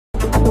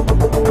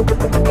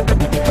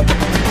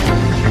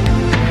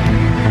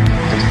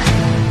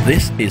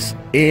This is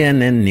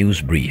ANN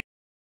News Brief.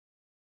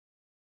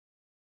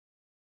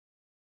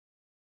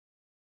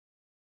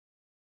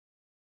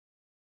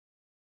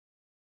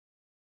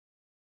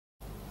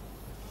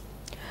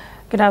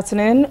 Good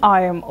afternoon.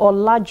 I am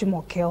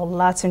Olajumoke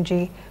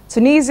Olatunji.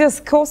 Tunisia's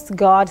Coast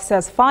Guard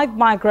says 5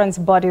 migrants'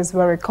 bodies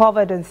were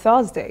recovered on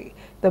Thursday.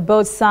 The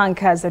boat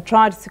sank as they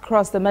tried to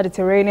cross the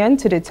Mediterranean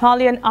to the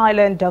Italian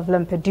island of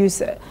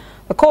Lampedusa.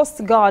 The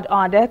Coast Guard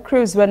and air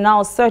crews were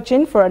now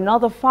searching for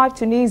another 5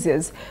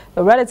 Tunisians.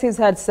 The relatives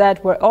had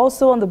said were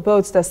also on the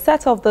boats that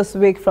set off this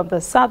week from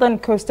the southern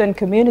coastal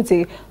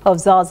community of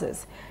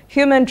Zarzas.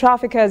 Human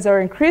traffickers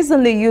are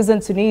increasingly using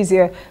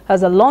Tunisia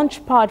as a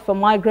launch pad for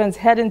migrants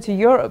heading to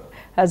Europe,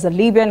 as the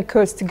Libyan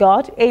Coast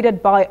Guard,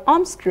 aided by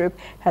arms group,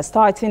 has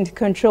tightened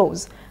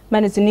controls.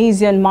 Many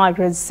Tunisian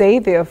migrants say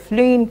they are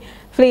fleeing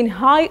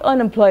high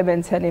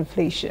unemployment and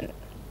inflation.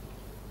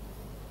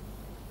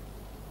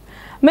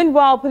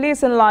 Meanwhile,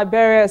 police in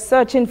Liberia are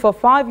searching for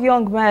 5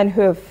 young men who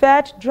have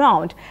fared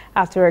drowned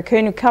after a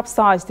canoe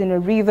capsized in a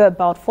river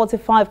about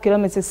 45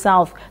 kilometers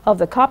south of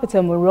the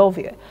capital,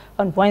 Monrovia,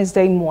 on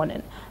Wednesday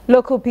morning.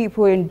 Local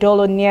people in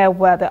Dolo, near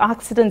where the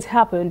accident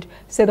happened,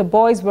 say the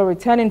boys were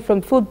returning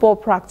from football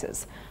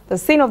practice. The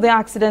scene of the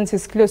accident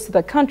is close to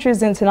the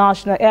country's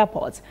international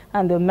airport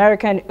and the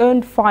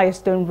American-owned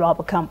Firestone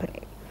Rubber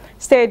Company.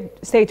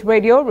 State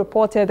Radio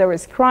reported there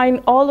is crying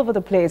all over the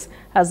place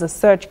as the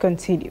search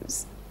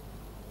continues.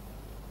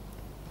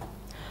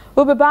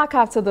 We'll be back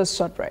after this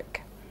short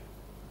break.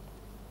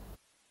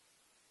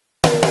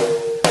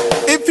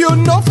 If you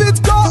know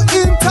fit go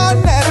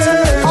internet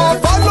or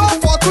follow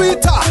for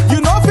Twitter,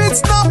 you know fit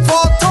snap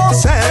photo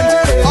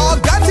send or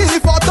get it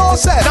photo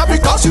send. Now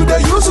because you dey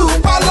use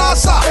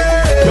Palasa,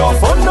 your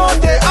phone no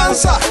dey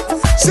answer.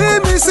 See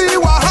me see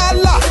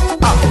wahala.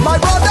 My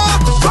brother,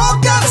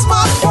 go get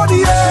smartphone,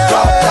 yeah.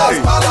 Drop that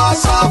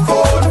Palasa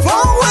phone.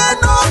 Phone wey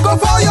no go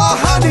for your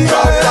hand, yeah.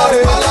 Drop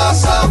that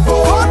Palasa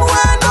phone. Phone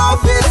wey no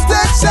fit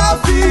take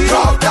selfie.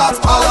 Drop that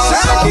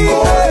Palasa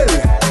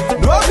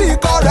phone. No be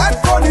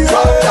correct phone, yeah.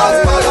 Drop that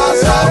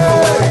Palasa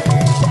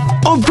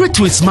phone. Upgrade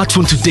to a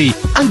smartphone today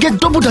and get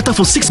double data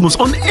for 6 months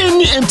on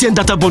any MTN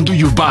data bundle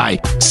you buy.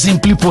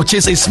 Simply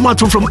purchase a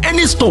smartphone from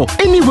any store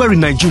anywhere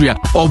in Nigeria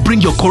or bring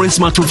your current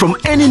smartphone from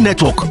any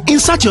network.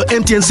 Insert your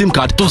MTN SIM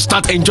card to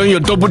start enjoying your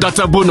double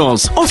data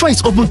bonus. Offer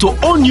is open to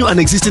all new and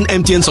existing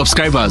MTN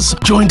subscribers.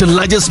 Join the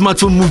largest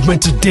smartphone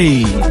movement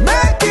today.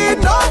 Make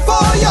it up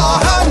for your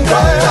hand.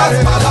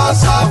 That's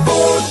Palasa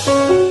phone.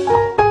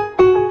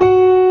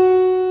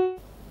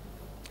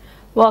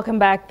 Welcome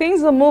back.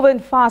 Things are moving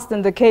fast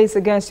in the case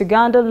against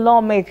Ugandan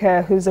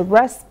lawmaker whose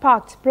arrest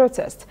sparked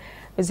protest.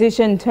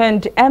 Musician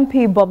turned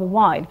MP Bobi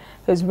Wine,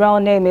 whose real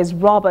name is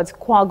Robert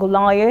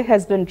Kyagulanyi,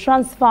 has been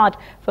transferred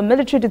from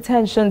military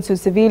detention to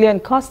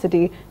civilian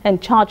custody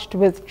and charged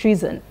with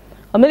treason.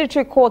 A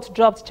military court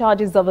dropped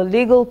charges of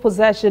illegal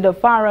possession of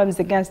firearms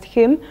against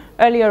him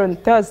earlier on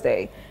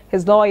Thursday.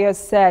 His lawyers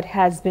said he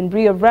has been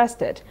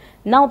rearrested.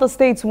 Now the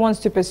state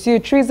wants to pursue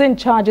treason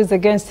charges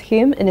against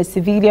him in a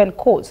civilian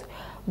court.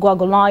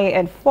 Kyagulanyi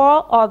and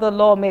 4 other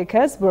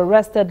lawmakers were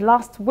arrested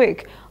last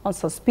week on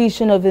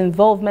suspicion of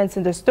involvement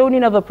in the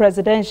stoning of a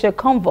presidential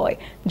convoy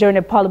during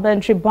a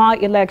parliamentary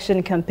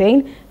by-election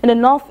campaign in the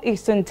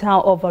northeastern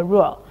town of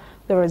Arua.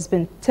 There has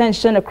been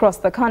tension across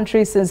the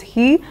country since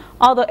he,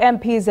 other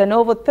MPs and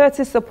over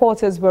 30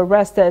 supporters were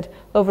arrested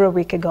over a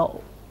week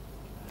ago.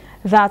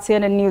 That's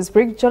ANN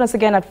Newsbreak. Join us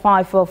again at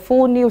 5 for a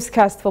full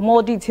newscast. For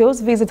more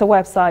details, visit our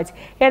website,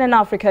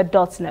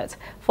 annafrica.net.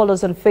 Follow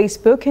us on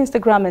Facebook,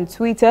 Instagram and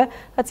Twitter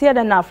at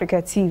ANN Africa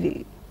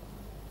TV.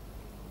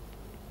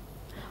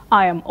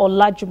 I am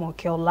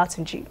Olajumoke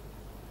Olatunji.